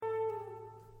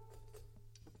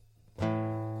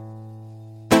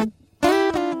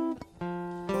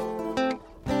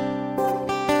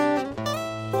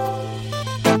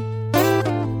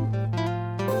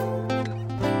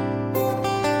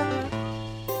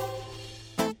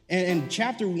And in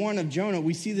chapter 1 of Jonah,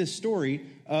 we see this story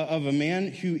of a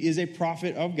man who is a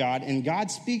prophet of God, and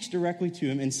God speaks directly to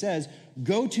him and says,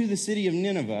 go to the city of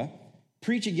Nineveh,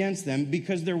 preach against them,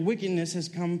 because their wickedness has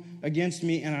come against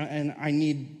me, and I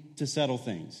need to settle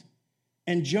things.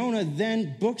 And Jonah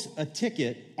then books a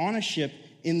ticket on a ship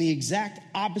in the exact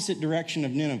opposite direction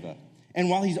of Nineveh. And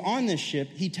while he's on this ship,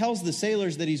 he tells the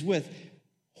sailors that he's with,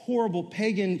 horrible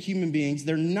pagan human beings,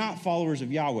 they're not followers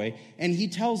of Yahweh, and he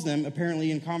tells them,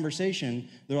 apparently in conversation,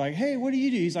 they're like, hey, what do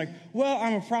you do? He's like, well,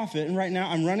 I'm a prophet, and right now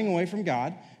I'm running away from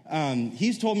God.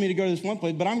 He's told me to go to this one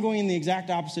place, but I'm going in the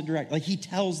exact opposite direction. Like, he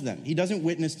tells them. He doesn't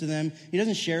witness to them. He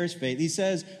doesn't share his faith. He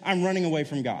says, I'm running away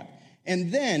from God.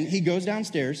 And then he goes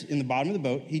downstairs in the bottom of the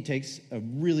boat. He takes a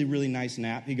really, really nice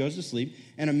nap. He goes to sleep,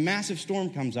 and a massive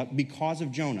storm comes up because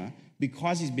of Jonah,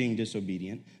 because he's being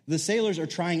disobedient. The sailors are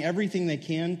trying everything they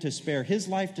can to spare his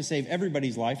life, to save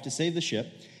everybody's life, to save the ship.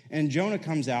 And Jonah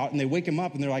comes out, and they wake him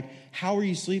up, and they're like, how are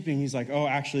you sleeping? He's like, oh,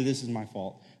 actually, this is my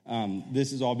fault.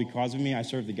 This is all because of me. I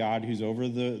serve the God who's over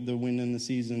the wind and the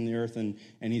seas and the earth, and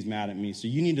he's mad at me. So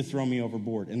you need to throw me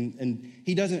overboard. And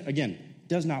he doesn't, again,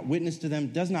 does not witness to them,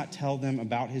 does not tell them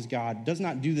about his God, does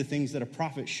not do the things that a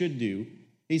prophet should do.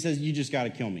 He says, you just got to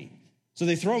kill me. So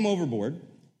they throw him overboard.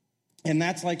 And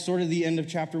that's like sort of the end of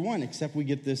chapter 1, except we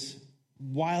get this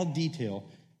wild detail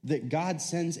that God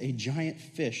sends a giant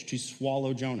fish to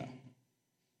swallow Jonah.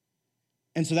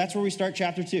 And so that's where we start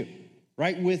chapter 2,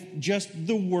 right? With just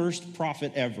the worst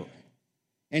prophet ever.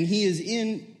 And he is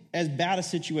in as bad a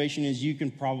situation as you can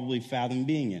probably fathom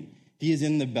being in. He is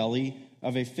in the belly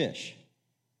of a fish.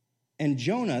 And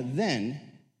Jonah then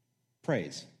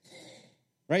prays,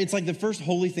 right? It's like the first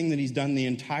holy thing that he's done the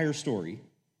entire story.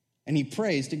 And he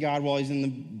prays to God while he's in the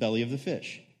belly of the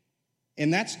fish.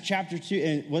 And that's chapter 2.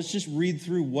 And let's just read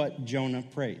through what Jonah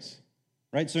prays,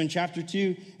 right? So in chapter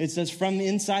 2, it says, from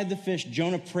inside the fish,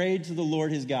 Jonah prayed to the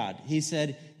Lord his God. He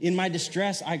said, in my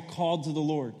distress, I called to the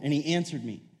Lord, and he answered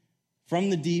me. From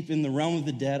the deep, in the realm of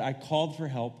the dead, I called for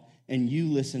help, and you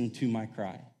listened to my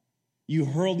cry. You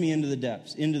hurled me into the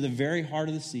depths, into the very heart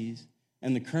of the seas,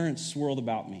 and the currents swirled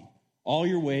about me. All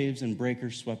your waves and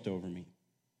breakers swept over me.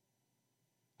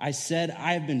 I said,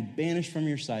 I have been banished from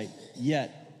your sight,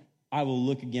 yet I will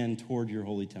look again toward your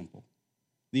holy temple.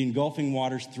 The engulfing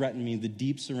waters threatened me, the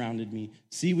deep surrounded me.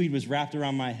 Seaweed was wrapped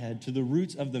around my head. To the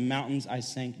roots of the mountains I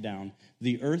sank down.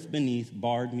 The earth beneath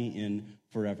barred me in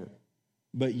forever.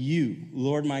 But you,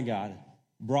 Lord my God,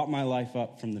 brought my life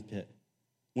up from the pit.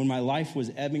 When my life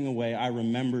was ebbing away, I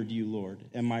remembered you, Lord,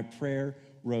 and my prayer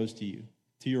rose to you,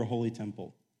 to your holy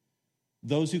temple.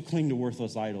 Those who cling to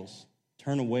worthless idols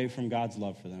turn away from God's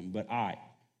love for them, but I,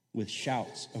 with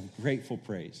shouts of grateful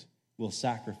praise, will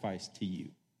sacrifice to you.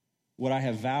 What I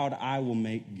have vowed, I will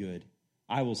make good.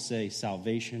 I will say,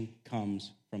 salvation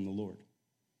comes from the Lord.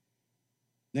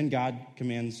 Then God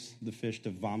commands the fish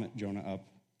to vomit Jonah up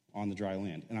on the dry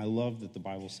land. And I love that the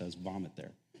Bible says vomit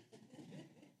there.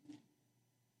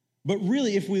 But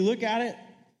really, if we look at it,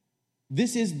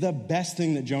 this is the best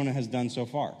thing that Jonah has done so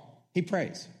far. He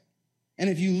prays. And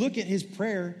if you look at his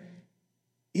prayer,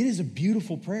 it is a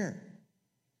beautiful prayer.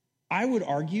 I would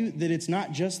argue that it's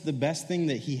not just the best thing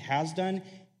that he has done,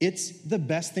 it's the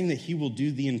best thing that he will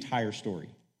do the entire story.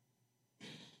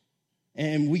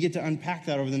 And we get to unpack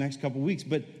that over the next couple weeks.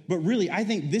 But really, I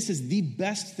think this is the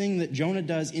best thing that Jonah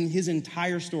does in his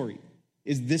entire story,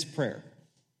 is this prayer.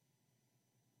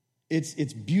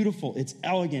 It's beautiful, it's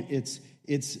elegant,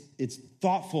 it's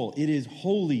thoughtful, it is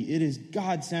holy, it is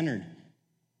God-centered,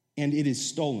 and it is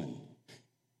stolen.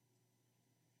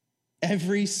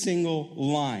 Every single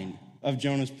line of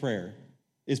Jonah's prayer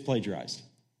is plagiarized.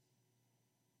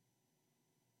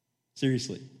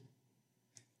 Seriously.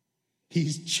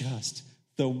 He's just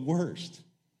the worst.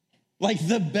 Like,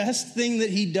 the best thing that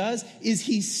he does is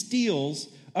he steals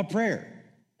a prayer.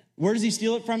 Where does he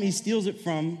steal it from? He steals it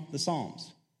from the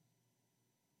Psalms.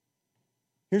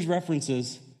 Here's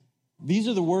references. These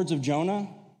are the words of Jonah,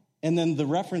 and then the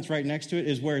reference right next to it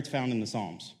is where it's found in the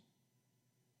Psalms.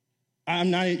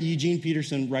 Eugene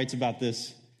Peterson writes about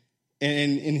this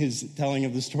in his telling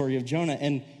of the story of Jonah,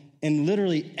 and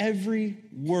literally every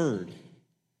word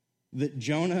that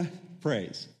Jonah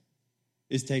prays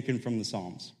is taken from the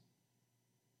Psalms.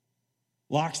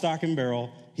 Lock, stock, and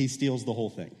barrel, he steals the whole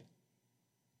thing.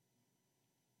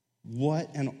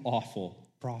 What an awful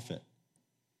prophet.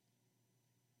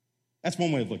 That's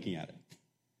one way of looking at it.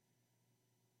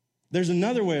 There's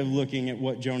another way of looking at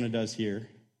what Jonah does here,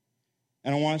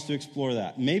 and I want us to explore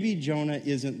that. Maybe Jonah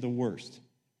isn't the worst.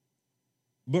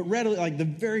 But readily, like, the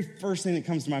very first thing that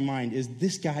comes to my mind is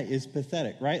this guy is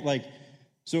pathetic, right? Like,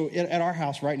 so at our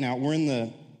house right now, we're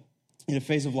in in a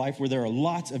phase of life where there are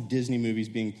lots of Disney movies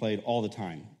being played all the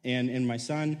time. And my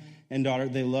son and daughter,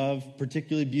 they love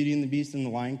particularly Beauty and the Beast and The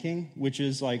Lion King, which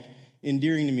is like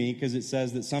endearing to me because it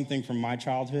says that something from my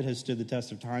childhood has stood the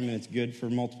test of time and it's good for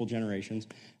multiple generations.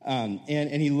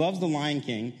 And he loves The Lion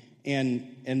King.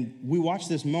 And we watched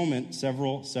this moment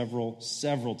several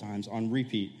times on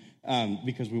repeat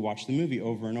because we watched the movie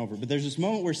over and over. But there's this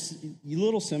moment where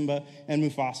little Simba and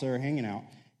Mufasa are hanging out.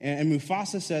 And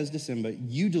Mufasa says to Simba,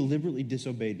 "You deliberately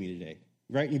disobeyed me today,"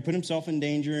 right? And he put himself in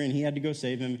danger, and he had to go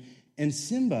save him. And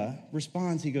Simba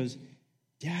responds, he goes,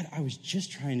 "Dad, I was just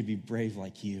trying to be brave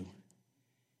like you."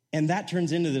 And that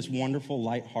turns into this wonderful,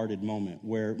 lighthearted moment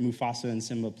where Mufasa and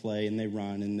Simba play, and they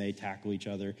run, and they tackle each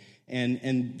other.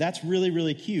 And that's really,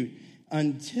 really cute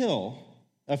until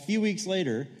a few weeks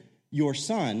later, your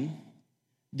son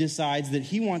decides that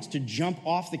he wants to jump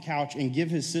off the couch and give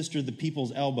his sister the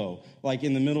people's elbow, like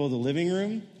in the middle of the living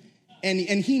room. And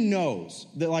he knows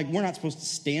that, like, we're not supposed to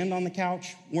stand on the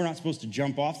couch. We're not supposed to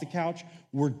jump off the couch.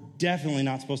 We're definitely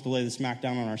not supposed to lay the smack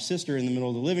down on our sister in the middle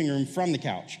of the living room from the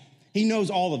couch. He knows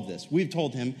all of this. We've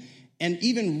told him. And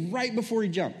even right before he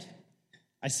jumped,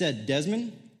 I said,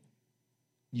 "Desmond,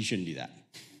 you shouldn't do that."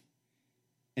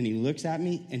 And he looks at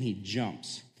me and he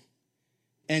jumps.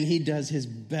 And he does his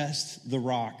best The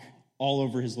Rock all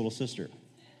over his little sister.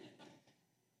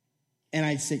 And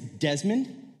I say,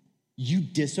 "Desmond, you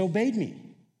disobeyed me."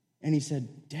 And he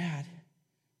said, "Dad,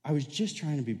 I was just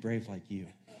trying to be brave like you."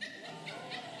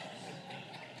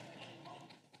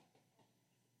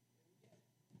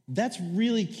 That's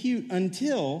really cute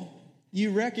until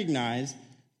you recognize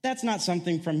that's not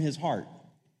something from his heart.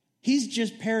 He's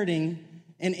just parroting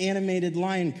an animated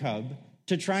lion cub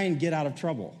to try and get out of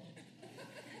trouble.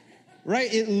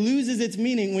 Right? It loses its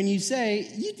meaning when you say,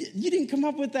 you didn't come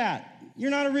up with that.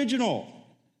 You're not original.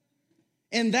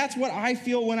 And that's what I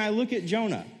feel when I look at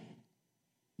Jonah.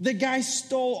 The guy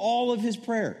stole all of his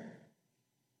prayer.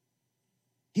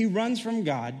 He runs from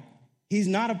God. He's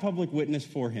not a public witness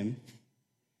for him.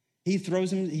 He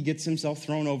gets himself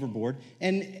thrown overboard,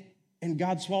 and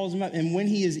God swallows him up. And when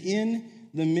he is in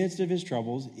the midst of his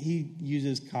troubles, he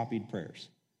uses copied prayers.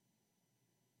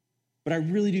 But I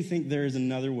really do think there is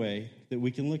another way that we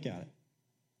can look at it.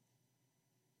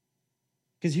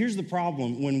 Because here's the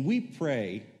problem. When we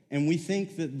pray and we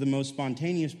think that the most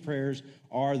spontaneous prayers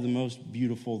are the most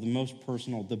beautiful, the most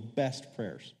personal, the best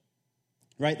prayers,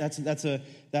 right? That's a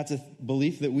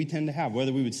belief that we tend to have,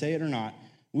 whether we would say it or not.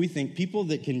 We think people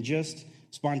that can just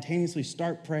spontaneously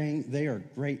start praying, they are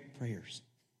great prayers.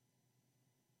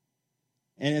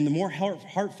 And the more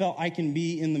heartfelt I can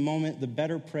be in the moment, the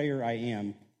better prayer I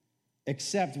am.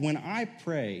 Except when I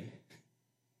pray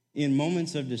in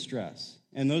moments of distress,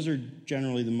 and those are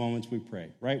generally the moments we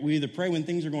pray, right? We either pray when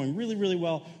things are going really, really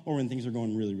well or when things are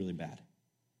going really, really bad.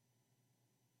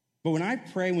 But when I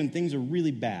pray when things are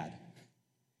really bad,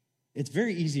 it's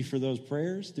very easy for those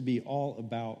prayers to be all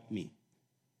about me,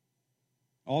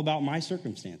 all about my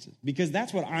circumstances, because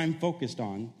that's what I'm focused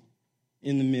on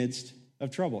in the midst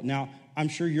of trouble. Now, I'm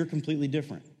sure you're completely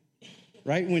different.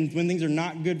 Right? When things are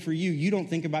not good for you, you don't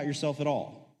think about yourself at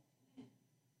all.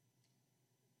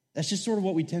 That's just sort of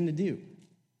what we tend to do.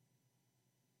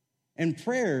 And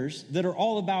prayers that are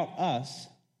all about us,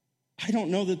 I don't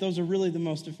know that those are really the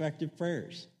most effective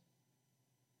prayers.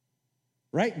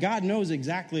 Right? God knows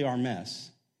exactly our mess.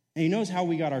 And he knows how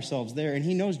we got ourselves there. And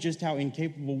he knows just how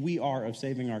incapable we are of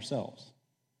saving ourselves.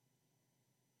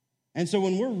 And so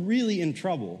when we're really in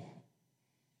trouble,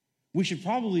 we should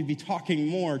probably be talking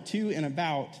more to and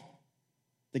about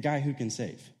the guy who can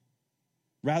save,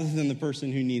 rather than the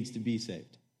person who needs to be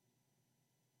saved.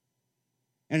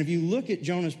 And if you look at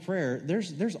Jonah's prayer,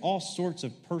 there's all sorts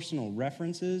of personal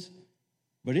references,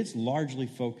 but it's largely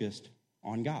focused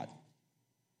on God.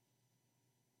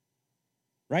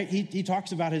 Right? He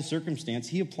talks about his circumstance.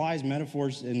 He applies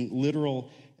metaphors and literal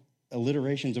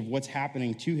alliterations of what's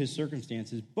happening to his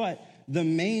circumstances, but the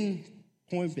main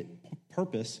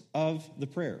purpose of the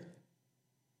prayer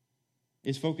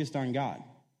is focused on God,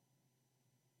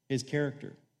 his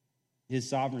character, his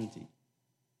sovereignty,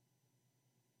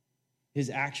 his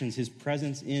actions, his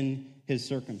presence in his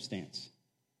circumstance.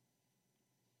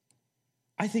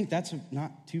 I think that's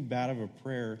not too bad of a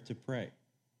prayer to pray.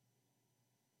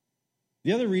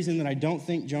 The other reason that I don't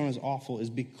think Jonah's awful is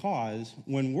because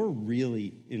when we're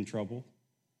really in trouble,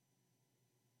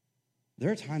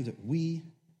 there are times that we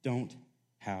don't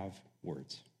have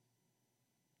words.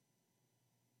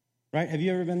 Right? Have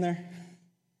you ever been there?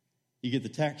 You get the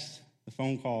text, the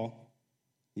phone call,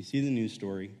 you see the news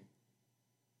story.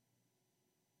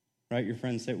 Right? Your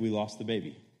friend said, "We lost the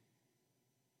baby.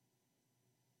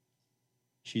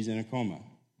 She's in a coma.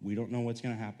 We don't know what's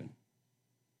going to happen.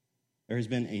 There has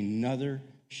been another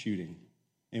shooting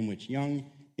in which young,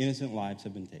 innocent lives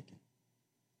have been taken.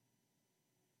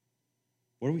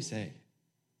 What do we say?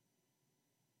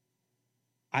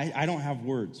 I don't have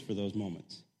words for those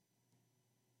moments.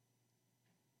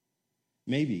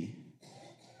 Maybe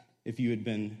if you had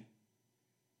been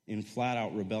in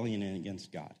flat-out rebellion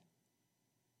against God,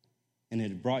 and it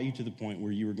had brought you to the point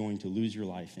where you were going to lose your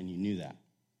life, and you knew that,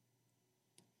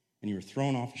 and you were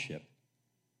thrown off a ship,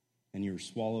 and you were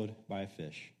swallowed by a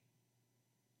fish,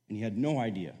 and you had no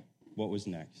idea what was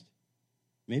next,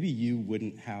 maybe you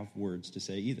wouldn't have words to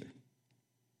say either.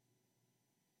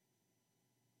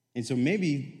 And so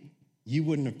maybe you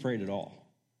wouldn't have prayed at all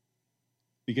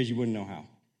because you wouldn't know how.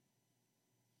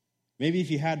 Maybe if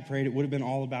you had prayed, it would have been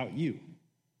all about you.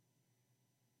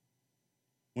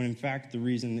 When in fact, the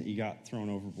reason that you got thrown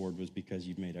overboard was because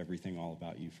you'd made everything all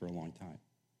about you for a long time.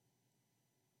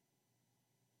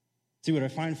 See, what I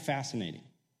find fascinating,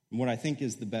 and what I think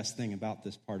is the best thing about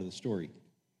this part of the story,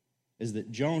 is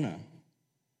that Jonah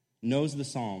knows the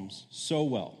Psalms so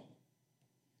well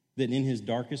that in his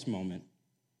darkest moment,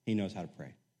 he knows how to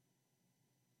pray.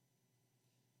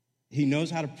 He knows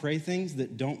how to pray things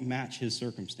that don't match his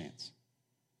circumstance.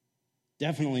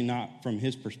 Definitely not from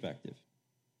his perspective.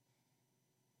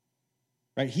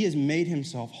 Right? He has made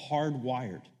himself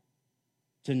hardwired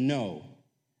to know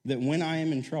that when I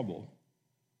am in trouble,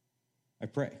 I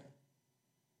pray.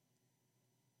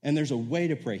 And there's a way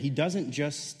to pray. He doesn't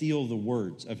just steal the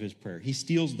words of his prayer. He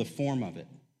steals the form of it.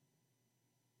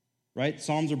 Right?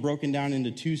 Psalms are broken down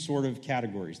into two sort of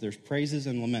categories. There's praises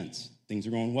and laments. Things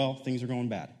are going well, things are going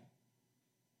bad.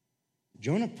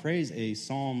 Jonah prays a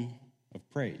psalm of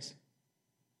praise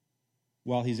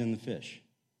while he's in the fish.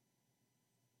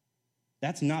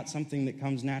 That's not something that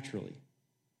comes naturally.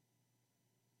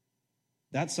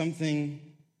 That's something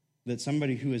that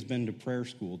somebody who has been to prayer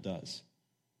school does.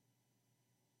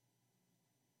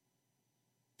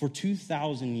 For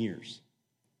 2,000 years,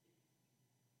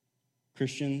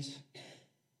 Christians,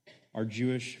 our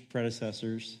Jewish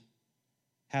predecessors,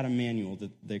 had a manual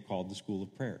that they called the School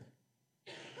of Prayer.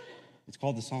 It's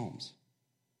called the Psalms.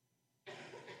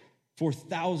 For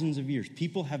thousands of years,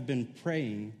 people have been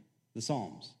praying the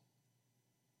Psalms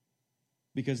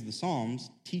because the Psalms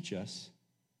teach us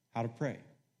how to pray.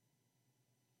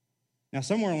 Now,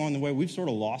 somewhere along the way, we've sort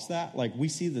of lost that. Like, we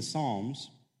see the Psalms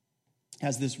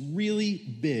as this really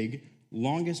big,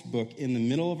 longest book in the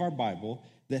middle of our Bible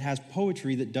that has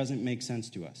poetry that doesn't make sense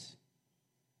to us.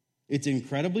 It's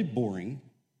incredibly boring.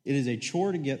 It is a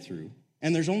chore to get through.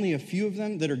 And there's only a few of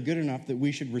them that are good enough that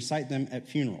we should recite them at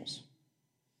funerals.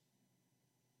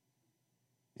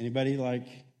 Anybody like,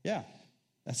 yeah,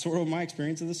 that's sort of what my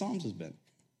experience of the Psalms has been.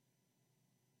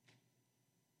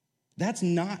 That's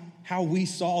not how we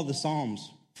saw the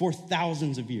Psalms for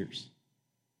thousands of years.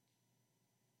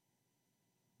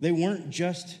 They weren't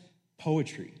just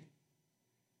poetry.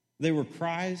 They were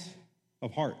cries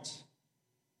of hearts.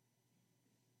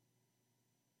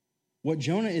 What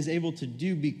Jonah is able to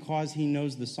do because he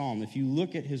knows the psalm, if you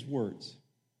look at his words,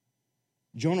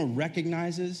 Jonah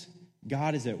recognizes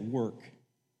God is at work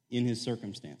in his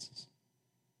circumstances.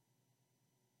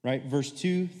 Right? Verse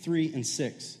 2, 3, and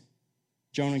 6,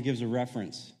 Jonah gives a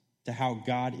reference to how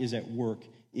God is at work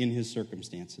in his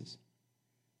circumstances.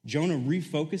 Jonah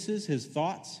refocuses his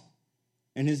thoughts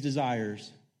and his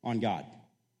desires on God.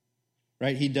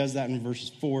 Right? He does that in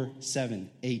verses 4, 7,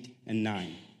 8, and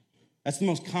 9. That's the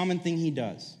most common thing he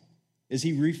does, is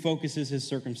he refocuses his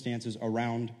circumstances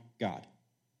around God.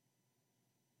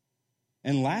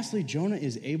 And lastly, Jonah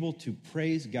is able to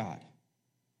praise God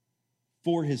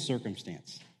for his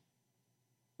circumstance.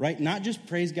 Right? Not just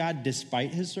praise God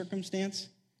despite his circumstance.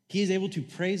 He is able to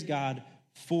praise God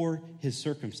for his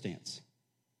circumstance.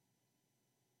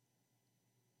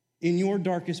 In your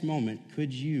darkest moment,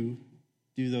 could you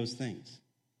do those things?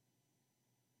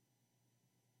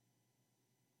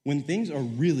 When things are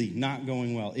really not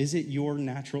going well, is it your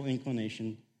natural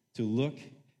inclination to look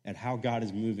at how God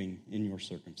is moving in your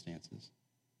circumstances?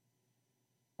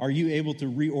 Are you able to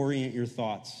reorient your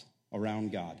thoughts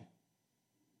around God?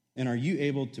 And are you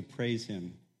able to praise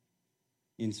him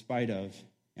in spite of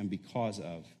and because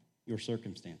of your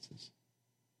circumstances?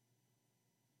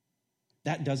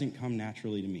 That doesn't come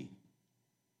naturally to me.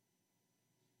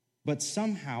 But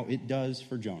somehow it does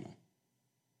for Jonah.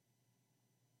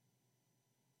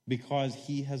 Because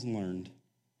he has learned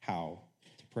how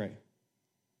to pray.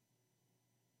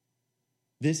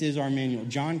 This is our manual.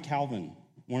 John Calvin,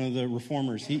 one of the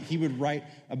reformers, he would write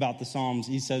about the Psalms.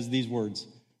 He says these words: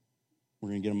 We're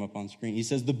going to get them up on screen. He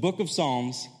says, the book of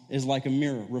Psalms is like a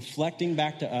mirror, reflecting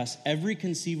back to us every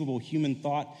conceivable human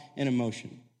thought and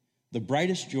emotion. The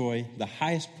brightest joy, the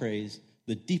highest praise,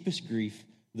 the deepest grief,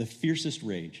 the fiercest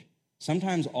rage.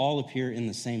 Sometimes all appear in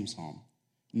the same psalm.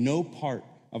 No part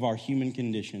of our human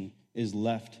condition is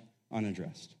left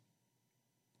unaddressed.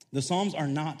 The Psalms are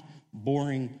not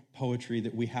boring poetry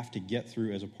that we have to get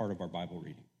through as a part of our Bible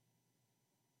reading.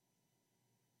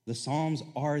 The Psalms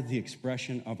are the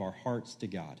expression of our hearts to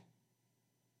God.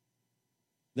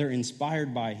 They're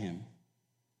inspired by him.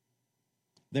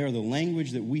 They are the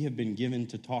language that we have been given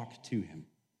to talk to him.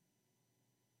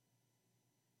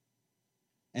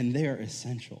 And they are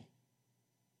essential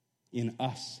in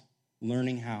us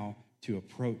learning how to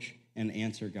approach and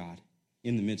answer God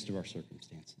in the midst of our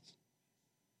circumstances.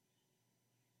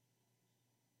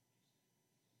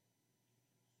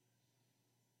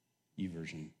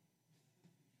 YouVersion.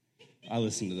 I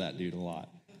listen to that dude a lot.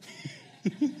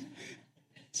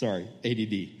 Sorry,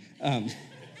 ADD.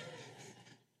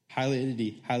 Highly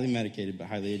ADD, highly medicated, but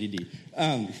highly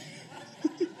ADD.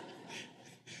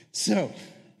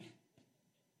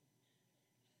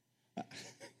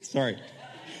 Sorry.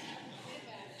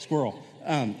 Squirrel.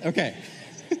 Okay.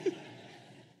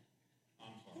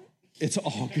 It's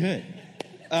all good.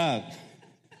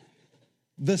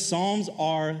 The Psalms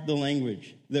are the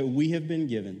language that we have been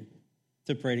given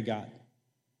to pray to God.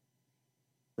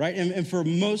 Right? And for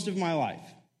most of my life,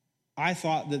 I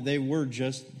thought that they were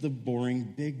just the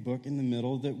boring big book in the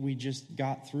middle that we just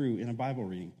got through in a Bible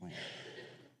reading plan.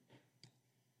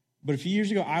 But a few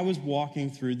years ago, I was walking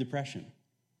through depression.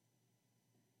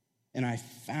 And I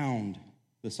found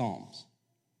the Psalms.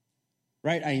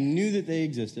 Right? I knew that they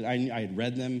existed. I had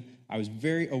read them. I was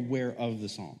very aware of the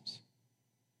Psalms.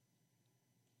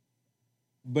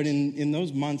 But in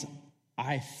those months,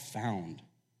 I found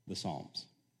the Psalms.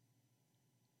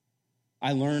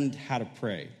 I learned how to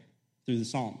pray through the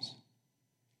Psalms,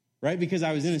 right? Because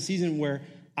I was in a season where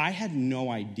I had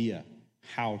no idea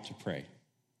how to pray.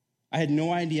 I had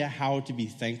no idea how to be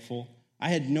thankful. I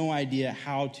had no idea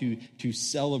how to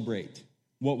celebrate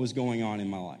what was going on in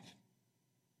my life.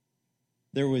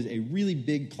 There was a really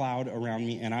big cloud around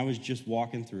me, and I was just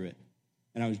walking through it,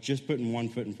 and I was just putting one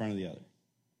foot in front of the other.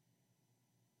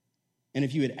 And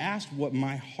if you had asked what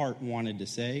my heart wanted to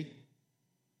say,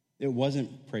 it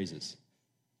wasn't praises.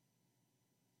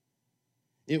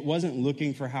 It wasn't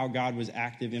looking for how God was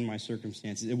active in my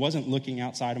circumstances. It wasn't looking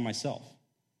outside of myself.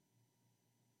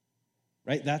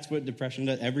 Right? That's what depression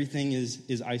does. Everything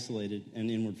is isolated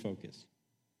and inward focused.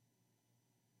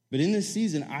 But in this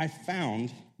season, I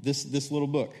found this little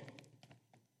book.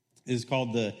 It's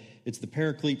the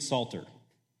Paraclete Psalter.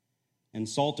 And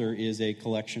Psalter is a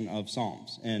collection of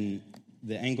psalms. And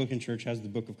the Anglican Church has the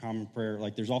Book of Common Prayer.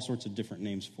 Like, there's all sorts of different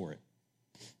names for it.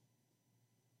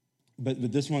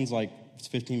 But this one's like, it's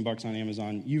 $15 on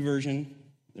Amazon. YouVersion,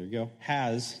 there you go,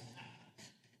 has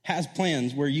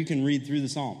plans where you can read through the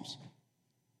Psalms.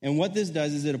 And what this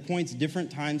does is it appoints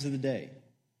different times of the day.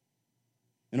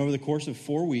 And over the course of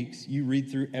 4 weeks, you read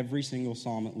through every single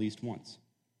psalm at least once.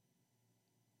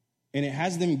 And it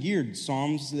has them geared,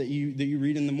 psalms that you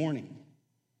read in the morning,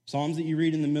 psalms that you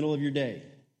read in the middle of your day,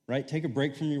 right? Take a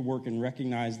break from your work and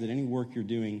recognize that any work you're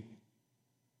doing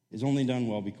is only done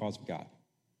well because of God.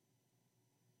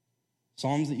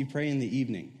 Psalms that you pray in the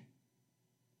evening.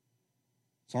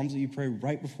 Psalms that you pray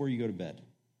right before you go to bed.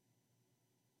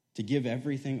 To give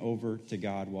everything over to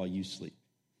God while you sleep.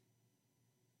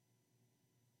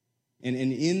 And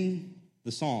in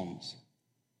the Psalms,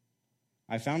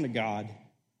 I found a God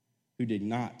who did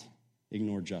not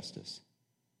ignore justice.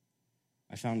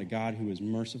 I found a God who was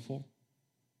merciful.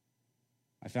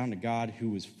 I found a God who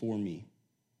was for me.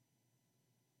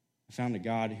 I found a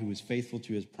God who was faithful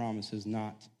to his promises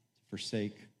not to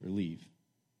forsake or leave.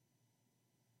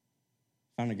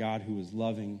 I found a God who was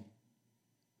loving,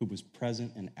 who was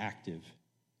present and active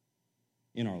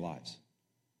in our lives.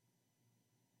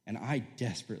 And I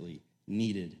desperately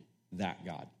needed that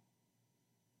God.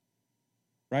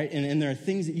 Right? And there are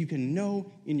things that you can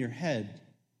know in your head,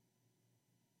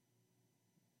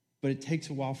 but it takes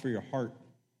a while for your heart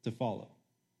to follow.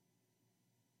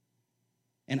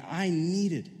 And I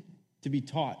needed to be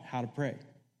taught how to pray.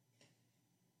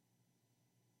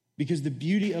 Because the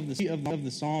beauty of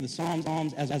the Psalms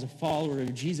as a follower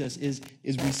of Jesus is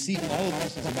we see all of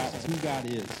this about who God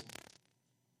is.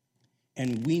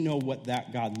 And we know what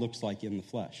that God looks like in the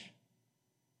flesh.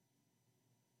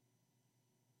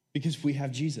 Because we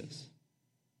have Jesus.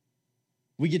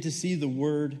 We get to see the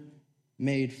Word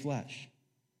made flesh.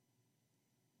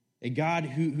 A God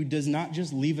who does not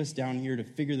just leave us down here to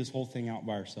figure this whole thing out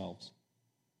by ourselves.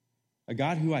 a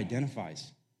God who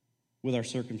identifies with our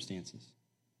circumstances,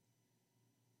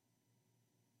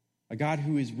 a God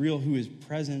who is real, who is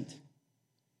present,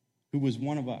 who was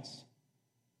one of us,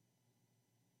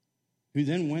 who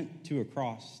then went to a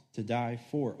cross to die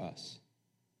for us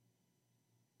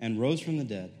and rose from the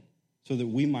dead so that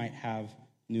we might have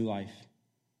new life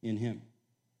in him.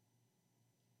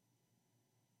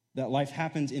 That life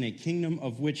happens in a kingdom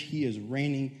of which he is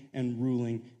reigning and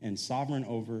ruling and sovereign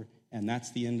over, and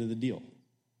that's the end of the deal.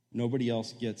 Nobody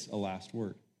else gets a last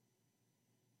word.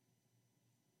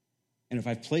 And if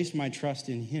I've placed my trust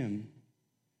in him,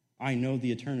 I know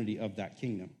the eternity of that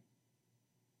kingdom.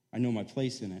 I know my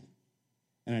place in it.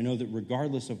 And I know that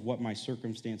regardless of what my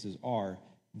circumstances are,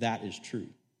 that is true.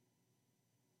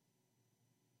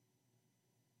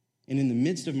 And in the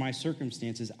midst of my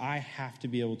circumstances, I have to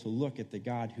be able to look at the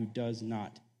God who does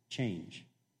not change,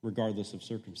 regardless of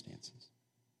circumstances.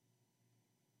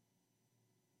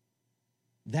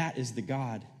 That is the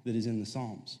God that is in the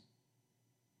Psalms.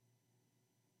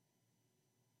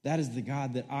 That is the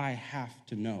God that I have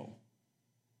to know.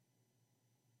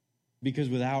 Because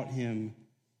without him,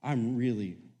 I'm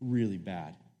really, really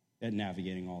bad at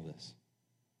navigating all this.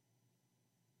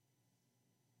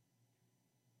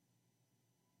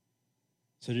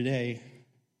 So today,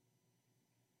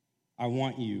 I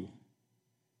want you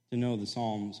to know the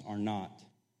Psalms are not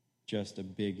just a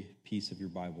big piece of your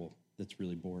Bible that's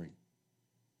really boring.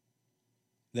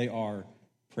 They are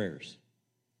prayers.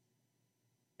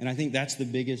 And I think that's the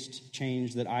biggest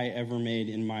change that I ever made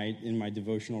in my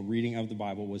devotional reading of the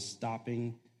Bible was stop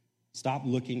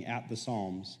looking at the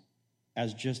Psalms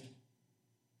as just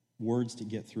words to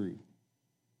get through.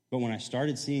 But when I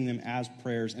started seeing them as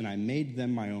prayers and I made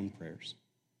them my own prayers,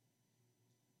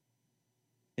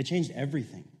 it changed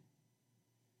everything.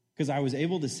 Because I was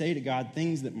able to say to God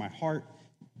things that my heart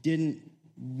didn't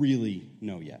really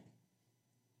know yet.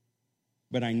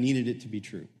 But I needed it to be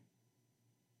true.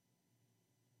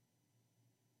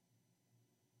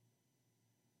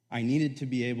 I needed to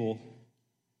be able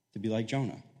to be like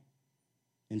Jonah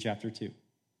in chapter 2.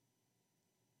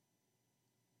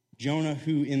 Jonah,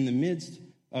 who in the midst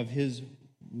of his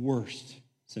worst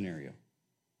scenario,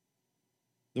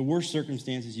 the worst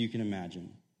circumstances you can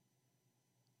imagine,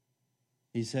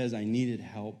 he says, I needed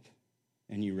help,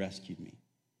 and you rescued me.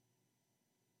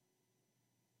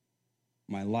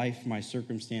 My life, my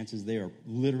circumstances, they are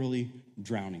literally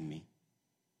drowning me.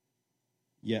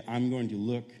 Yet I'm going to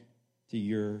look to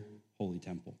your holy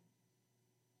temple.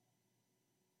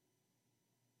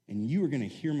 And you are going to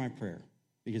hear my prayer,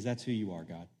 because that's who you are,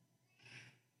 God.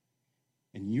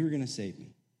 And you're going to save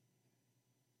me.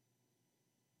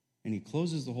 And he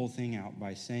closes the whole thing out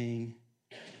by saying,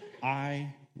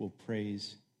 I will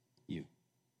praise you.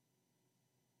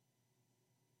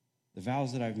 The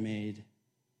vows that I've made,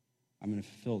 I'm going to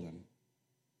fulfill them.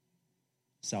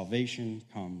 Salvation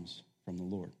comes from the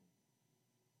Lord.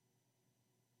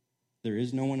 There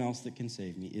is no one else that can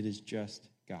save me. It is just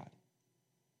God.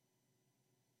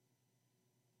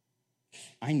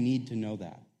 I need to know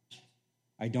that.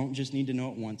 I don't just need to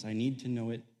know it once. I need to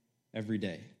know it every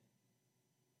day.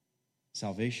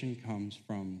 Salvation comes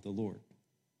from the Lord.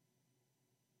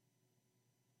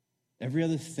 Every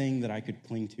other thing that I could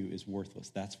cling to is worthless.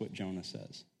 That's what Jonah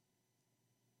says.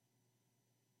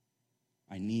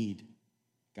 I need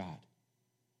God.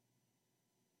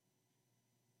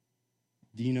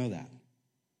 Do you know that?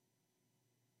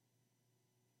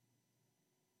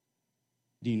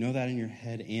 Do you know that in your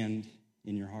head and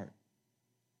in your heart?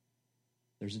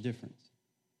 There's a difference.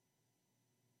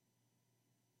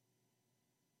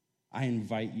 I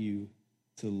invite you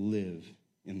to live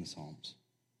in the Psalms.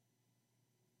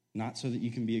 Not so that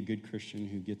you can be a good Christian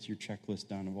who gets your checklist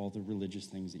done of all the religious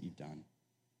things that you've done.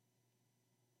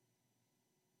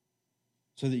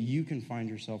 So that you can find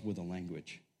yourself with a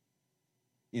language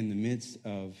in the midst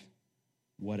of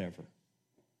whatever.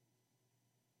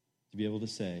 To be able to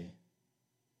say,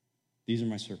 these are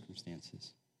my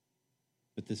circumstances,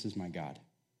 but this is my God.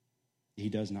 He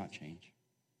does not change.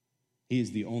 He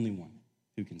is the only one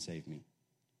who can save me,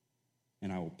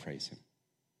 and I will praise him.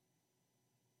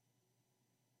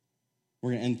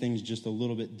 We're going to end things just a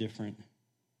little bit different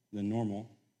than normal,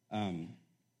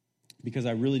 because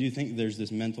I really do think there's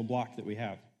this mental block that we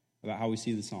have about how we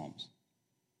see the Psalms.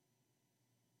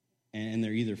 And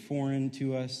they're either foreign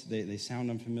to us, they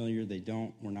sound unfamiliar, they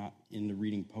don't. We're not into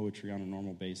reading poetry on a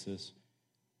normal basis.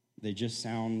 They just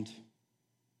sound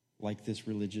like this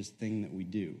religious thing that we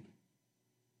do.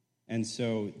 And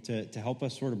so to help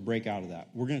us sort of break out of that,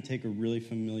 we're going to take a really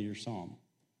familiar psalm,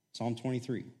 Psalm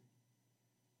 23.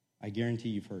 I guarantee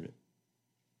you've heard it.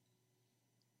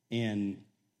 And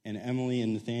and Emily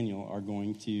and Nathaniel are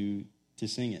going to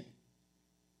sing it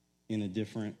in a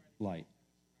different light.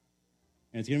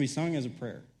 And it's going to be sung as a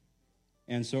prayer.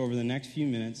 And so over the next few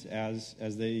minutes, as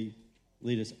they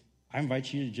lead us, I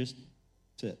invite you to just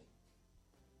sit.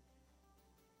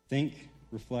 Think,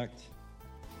 reflect,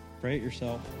 pray it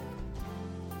yourself.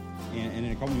 And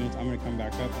in a couple minutes, I'm going to come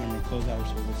back up and I'm going to close out our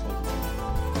service like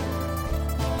that.